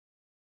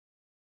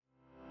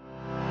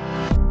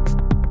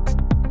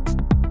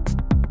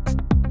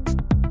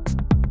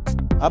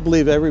I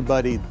believe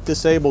everybody,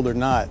 disabled or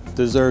not,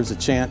 deserves a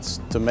chance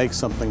to make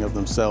something of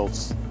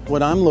themselves.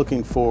 What I'm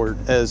looking for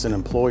as an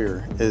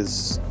employer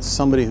is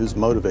somebody who's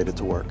motivated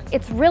to work.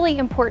 It's really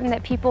important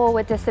that people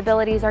with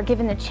disabilities are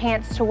given the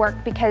chance to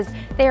work because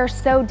they are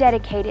so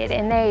dedicated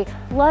and they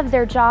love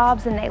their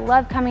jobs and they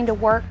love coming to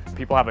work.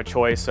 People have a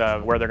choice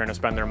of where they're going to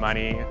spend their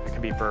money. It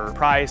could be for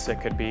price,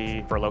 it could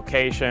be for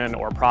location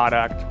or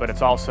product, but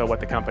it's also what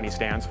the company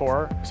stands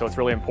for. So it's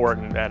really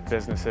important that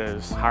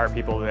businesses hire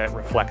people that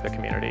reflect the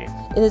community.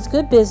 It is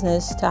good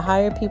business to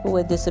hire people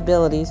with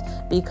disabilities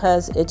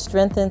because it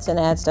strengthens and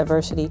adds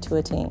diversity to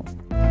a team.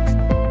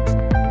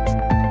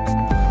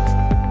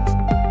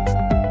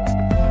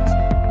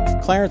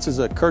 Clarence is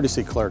a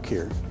courtesy clerk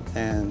here,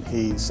 and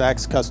he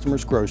sacks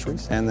customers'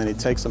 groceries and then he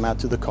takes them out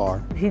to the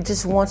car. He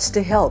just wants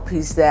to help.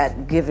 He's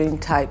that giving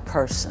type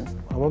person.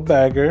 I'm a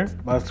bagger.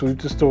 I sweep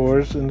the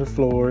stores and the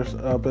floors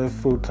up at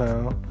Food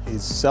Town.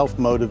 He's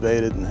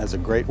self-motivated and has a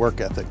great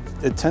work ethic.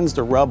 It tends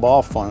to rub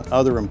off on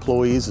other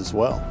employees as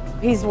well.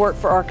 He's worked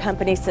for our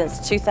company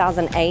since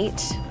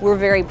 2008. We're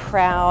very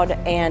proud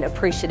and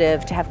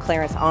appreciative to have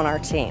Clarence on our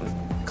team.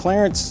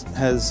 Clarence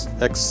has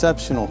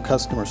exceptional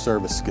customer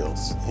service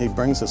skills. He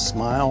brings a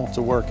smile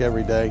to work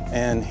every day,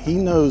 and he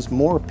knows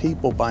more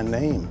people by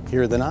name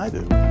here than I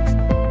do.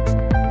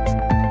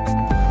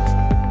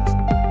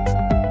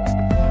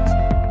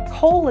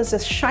 Cole is a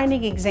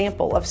shining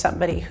example of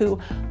somebody who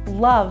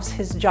loves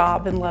his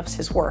job and loves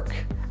his work.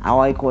 I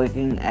like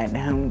working at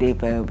Home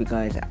Depot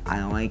because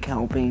I like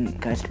helping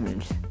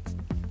customers.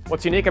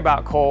 What's unique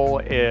about Cole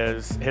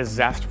is his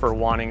zest for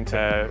wanting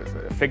to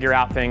figure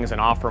out things and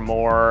offer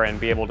more and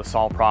be able to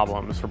solve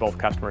problems for both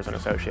customers and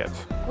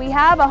associates. We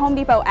have a Home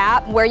Depot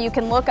app where you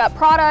can look up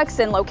products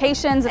and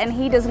locations, and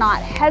he does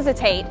not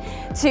hesitate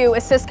to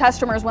assist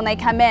customers when they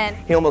come in.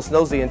 He almost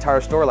knows the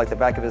entire store like the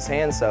back of his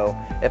hand, so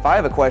if I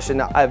have a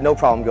question, I have no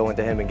problem going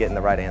to him and getting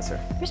the right answer.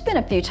 There's been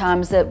a few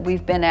times that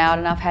we've been out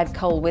and I've had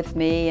Cole with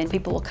me and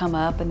people will come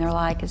up and they're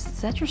like, "Is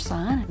that your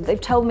son?"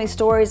 They've told me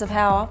stories of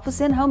how I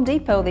was in Home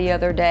Depot the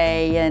other day,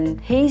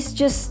 and he's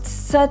just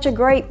such a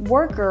great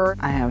worker.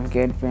 I have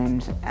good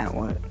friends at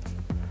work.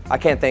 I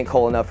can't thank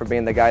Cole enough for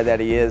being the guy that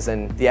he is,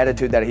 and the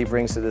attitude that he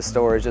brings to this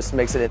store just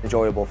makes it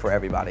enjoyable for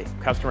everybody.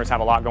 Customers have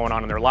a lot going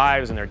on in their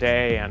lives and their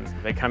day, and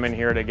they come in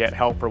here to get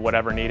help for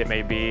whatever need it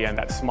may be, and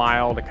that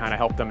smile to kind of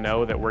help them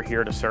know that we're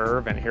here to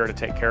serve and here to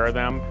take care of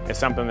them is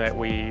something that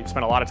we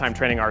spend a lot of time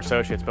training our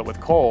associates, but with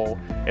Cole,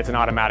 it's an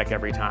automatic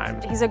every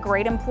time. He's a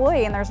great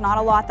employee and there's not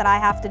a lot that I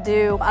have to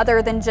do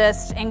other than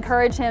just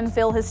encourage him,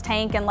 fill his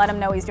tank, and let him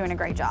know he's doing a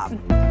great job.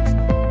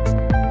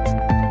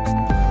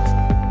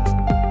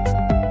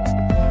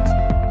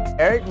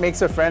 Eric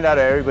makes a friend out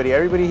of everybody.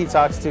 Everybody he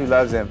talks to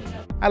loves him.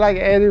 I like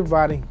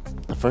everybody.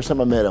 The first time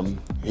I met him,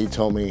 he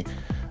told me,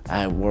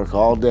 "I work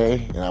all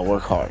day and I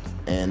work hard."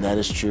 And that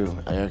is true.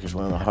 Eric is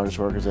one of the hardest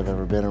workers I've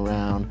ever been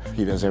around.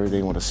 He does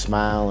everything with a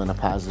smile and a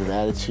positive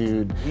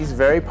attitude. He's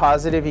very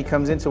positive. He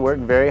comes into work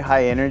very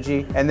high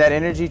energy, and that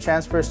energy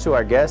transfers to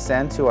our guests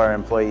and to our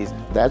employees.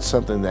 That's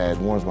something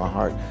that warms my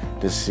heart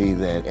to see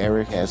that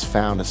Eric has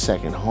found a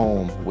second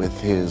home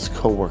with his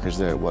co-workers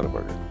there at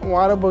Whataburger.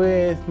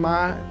 Whataburger is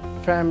my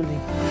family.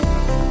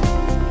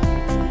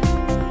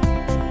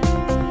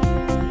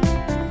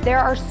 There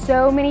are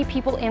so many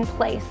people in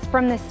place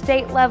from the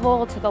state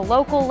level to the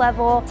local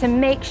level to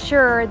make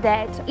sure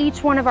that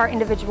each one of our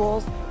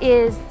individuals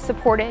is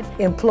supported.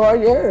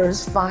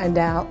 Employers find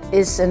out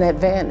it's an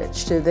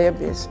advantage to their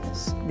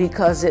business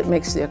because it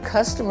makes their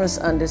customers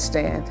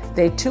understand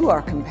they too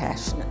are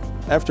compassionate.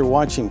 After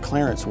watching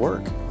Clarence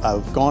work,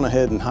 I've gone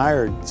ahead and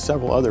hired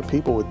several other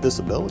people with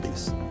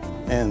disabilities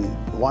and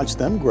watched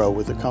them grow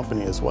with the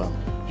company as well.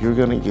 You're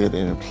going to get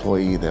an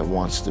employee that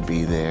wants to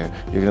be there.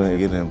 You're going to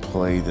get an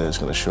employee that's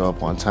going to show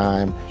up on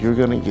time. You're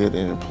going to get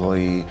an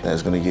employee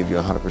that's going to give you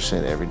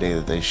 100% every day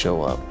that they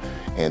show up.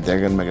 And they're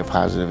going to make a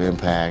positive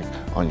impact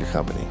on your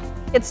company.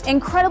 It's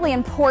incredibly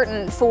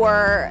important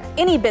for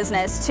any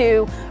business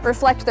to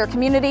reflect their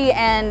community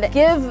and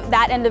give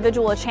that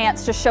individual a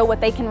chance to show what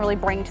they can really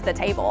bring to the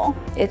table.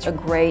 It's a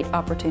great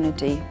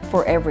opportunity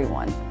for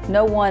everyone.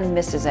 No one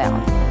misses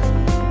out.